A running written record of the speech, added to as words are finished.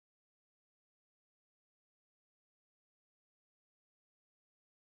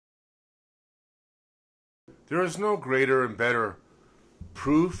There is no greater and better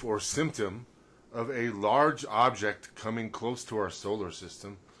proof or symptom of a large object coming close to our solar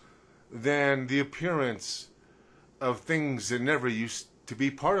system than the appearance of things that never used to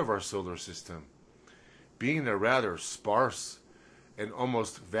be part of our solar system. Being a rather sparse and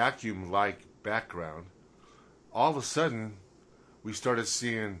almost vacuum-like background, all of a sudden we started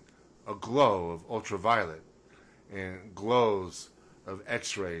seeing a glow of ultraviolet and glows of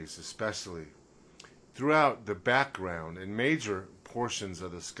X-rays especially throughout the background and major portions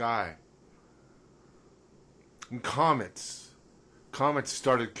of the sky. And comets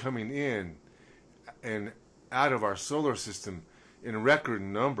started coming in and out of our solar system in record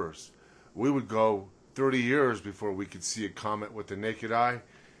numbers. We would go 30 years before we could see a comet with the naked eye,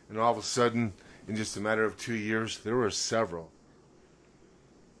 and all of a sudden, in just a matter of 2 years, there were several.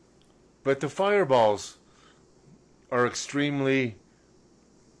 But the fireballs are extremely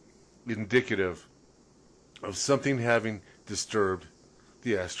indicative of something having disturbed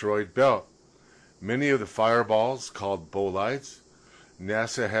the asteroid belt. Many of the fireballs, called bolides,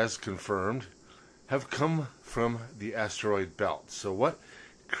 NASA has confirmed, have come from the asteroid belt. So what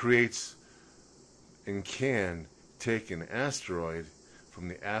creates and can take an asteroid from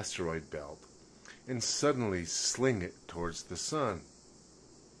the asteroid belt and suddenly sling it towards the sun?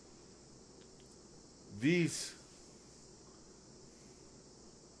 These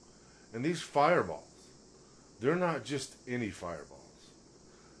fireballs, they're not just any fireballs.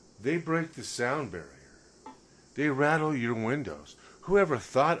 They break the sound barrier. They rattle your windows. Whoever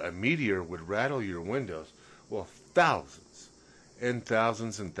thought a meteor would rattle your windows? Well, thousands and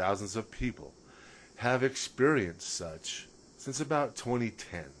thousands and thousands of people have experienced such since about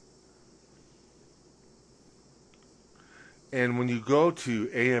 2010. And when you go to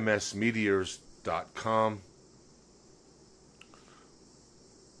amsmeteors.com,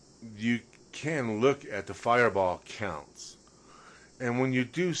 you can look at the fireball counts. And when you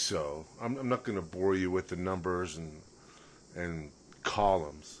do so, I'm not going to bore you with the numbers and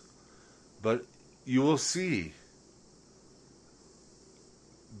columns, but you will see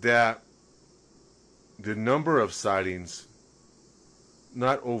that the number of sightings,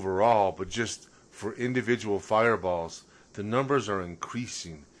 not overall, but just for individual fireballs, the numbers are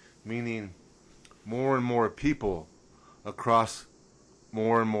increasing, meaning more and more people across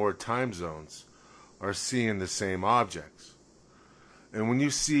more and more time zones are seeing the same objects. And when you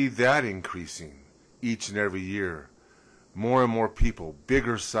see that increasing each and every year, more and more people,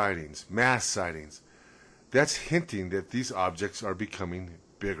 bigger sightings, mass sightings, that's hinting that these objects are becoming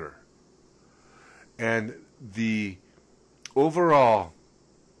bigger. And the overall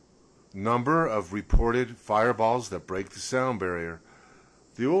number of reported fireballs that break the sound barrier,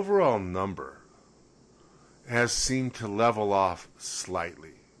 the overall number has seemed to level off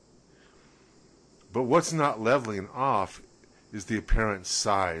slightly. But what's not leveling off is the apparent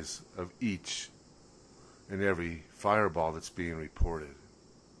size of each and every fireball that's being reported.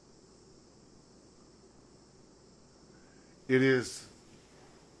 It is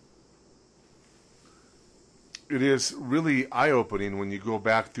really eye-opening when you go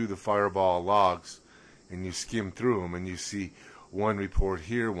back through the fireball logs and you skim through them and you see one report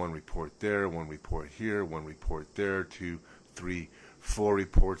here, one report there, one report here, one report there, 2, 3, 4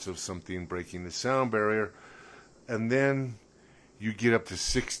 reports of something breaking the sound barrier. And then you get up to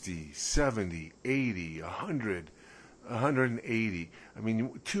 60, 70, 80, 100, 180. I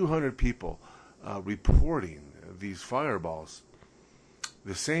mean, 200 people reporting these fireballs,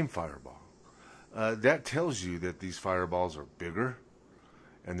 the same fireball. That tells you that these fireballs are bigger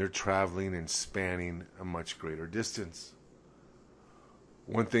and they're traveling and spanning a much greater distance.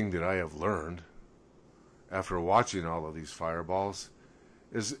 One thing that I have learned after watching all of these fireballs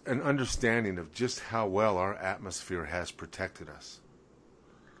is an understanding of just how well our atmosphere has protected us.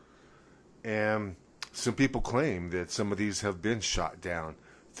 And some people claim that some of these have been shot down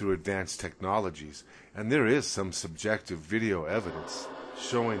through advanced technologies, and there is some subjective video evidence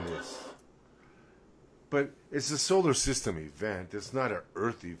showing this. But it's a solar system event, it's not an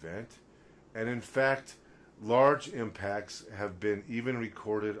Earth event, and in fact, large impacts have been even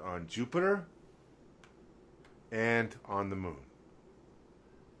recorded on Jupiter and on the moon.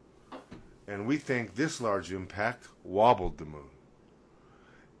 And we think this large impact wobbled the moon.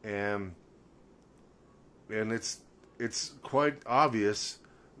 And it's quite obvious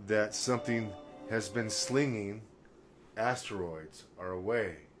that something has been slinging asteroids our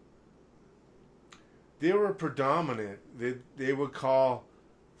way. They were predominant, they would call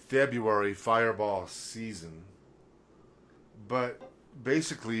February fireball season, but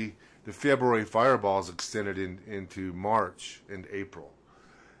basically the February fireballs extended into March and April.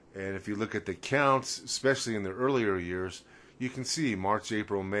 And if you look at the counts, especially in the earlier years, you can see March,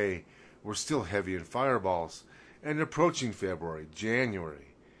 April, May, we're still heavy in fireballs. And approaching February,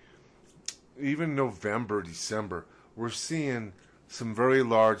 January, even November, December, we're seeing some very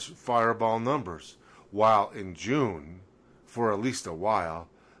large fireball numbers. While in June, for at least a while,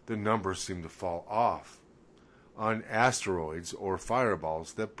 the numbers seem to fall off on asteroids or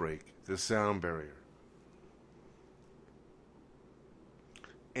fireballs that break the sound barrier.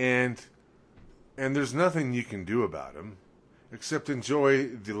 And there's nothing you can do about them except enjoy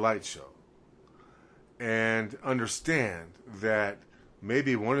the light show and understand that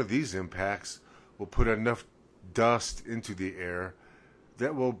maybe one of these impacts will put enough dust into the air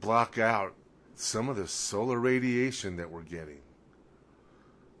that will block out some of the solar radiation that we're getting.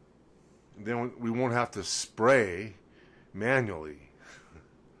 Then we won't have to spray manually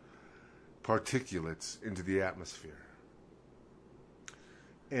particulates into the atmosphere.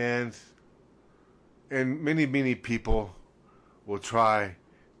 And many people will try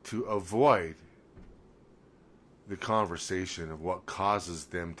to avoid the conversation of what causes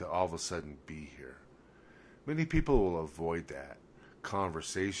them to all of a sudden be here. Many people will avoid that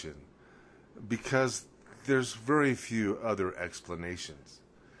conversation because there's very few other explanations.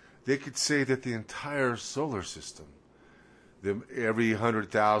 They could say that the entire solar system, every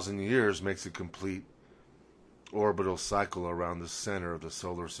 100,000 years, makes a complete orbital cycle around the center of the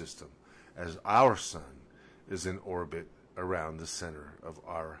solar system, as our sun is in orbit around the center of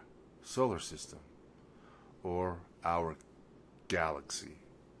our solar system, or our galaxy.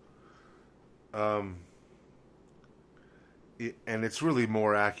 And it's really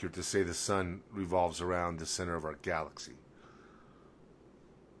more accurate to say the sun revolves around the center of our galaxy.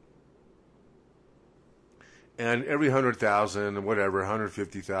 And every 100,000, whatever,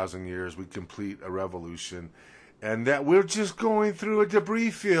 150,000 years, we complete a revolution, and that we're just going through a debris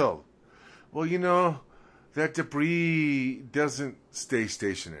field. Well, you know, that debris doesn't stay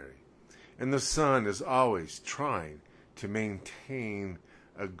stationary. And the sun is always trying to maintain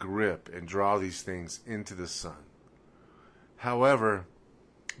a grip and draw these things into the sun. However,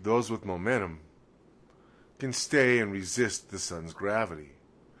 those with momentum can stay and resist the sun's gravity.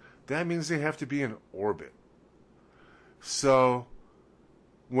 That means they have to be in orbit. So,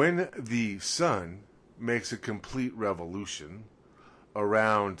 when the sun makes a complete revolution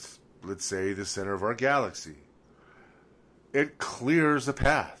around, let's say, the center of our galaxy, it clears a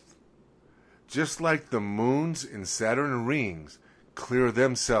path. Just like the moons in Saturn rings clear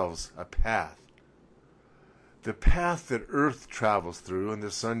themselves a path. The path that Earth travels through and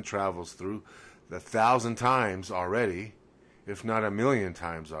the sun travels through 1,000 times already, if not 1,000,000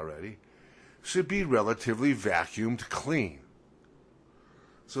 times already, should be relatively vacuumed clean.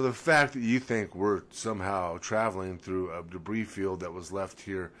 So the fact that you think we're somehow traveling through a debris field that was left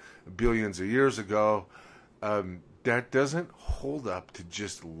here billions of years ago, that doesn't hold up to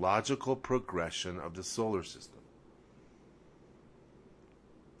just logical progression of the solar system.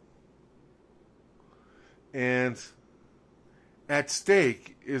 And at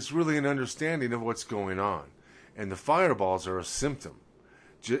stake is really an understanding of what's going on. And the fireballs are a symptom.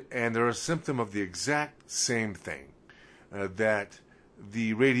 And they're a symptom of the exact same thing, that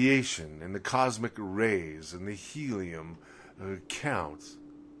the radiation and the cosmic rays and the helium counts.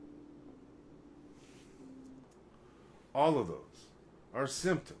 All of those are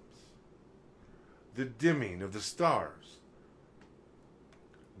symptoms. The dimming of the stars,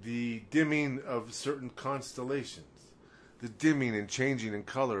 the dimming of certain constellations, the dimming and changing in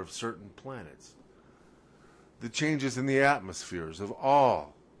color of certain planets, the changes in the atmospheres of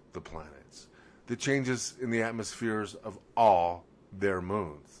all the planets, the changes in the atmospheres of all their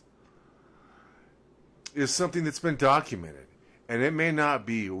moons, is something that's been documented. And it may not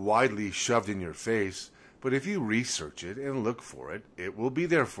be widely shoved in your face, but if you research it and look for it, it will be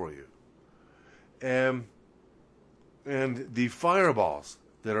there for you. And the fireballs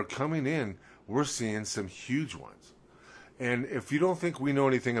that are coming in, we're seeing some huge ones. And if you don't think we know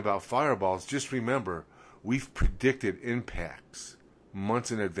anything about fireballs, just remember, we've predicted impacts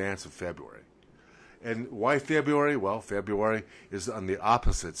months in advance of February. And why February? Well, February is on the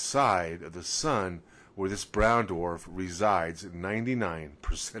opposite side of the sun where this brown dwarf resides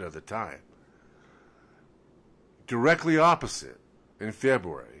 99% of the time. Directly opposite in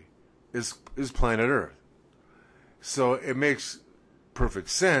February is planet Earth. So it makes perfect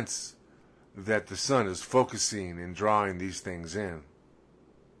sense that the sun is focusing and drawing these things in.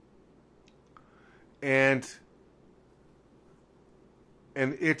 And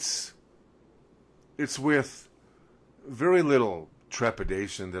it's with very little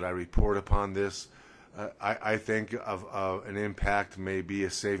trepidation that I report upon this. I think of an impact may be a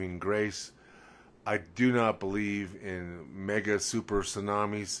saving grace. I do not believe in mega super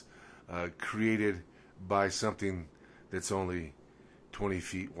tsunamis created by something that's only 20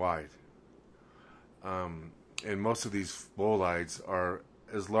 feet wide. And most of these bolides are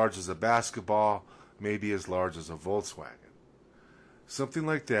as large as a basketball, maybe as large as a Volkswagen. Something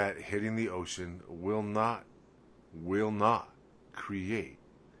like that hitting the ocean will not create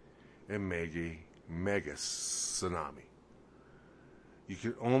a mega tsunami. You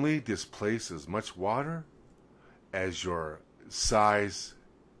can only displace as much water as your size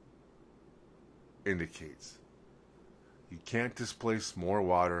indicates. You can't displace more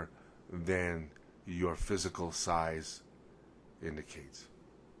water than your physical size indicates.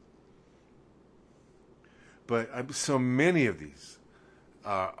 But so many of these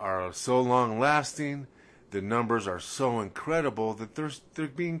are so long lasting, the numbers are so incredible that they're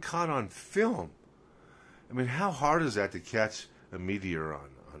being caught on film. I mean, how hard is that to catch a meteor on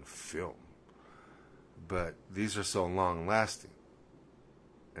film? But these are so long lasting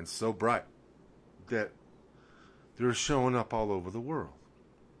and so bright that they're showing up all over the world.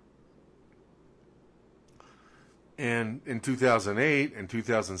 And in 2008 and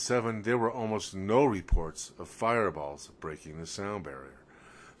 2007, there were almost no reports of fireballs breaking the sound barrier.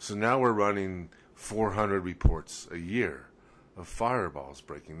 So now we're running 400 reports a year of fireballs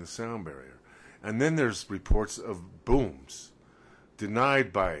breaking the sound barrier. And then there's reports of booms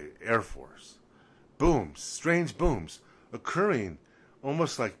denied by Air Force. Booms, strange booms, occurring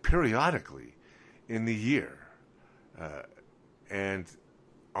almost like periodically in the year and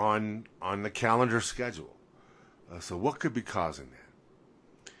on the calendar schedule. So what could be causing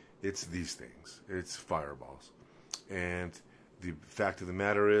that? It's these things. It's fireballs. And the fact of the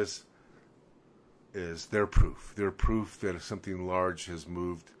matter is they're proof. They're proof that something large has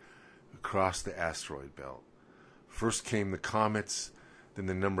moved across the asteroid belt. First came the comets, then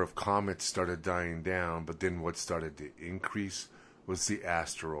the number of comets started dying down, but then what started to increase was the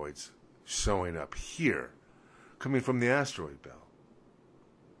asteroids showing up here, coming from the asteroid belt.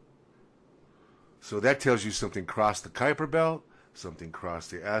 So that tells you something crossed the Kuiper belt, something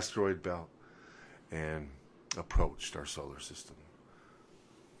crossed the asteroid belt, and approached our solar system.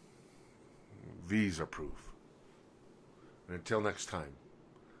 These are proof. And until next time,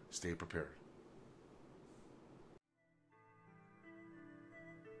 stay prepared.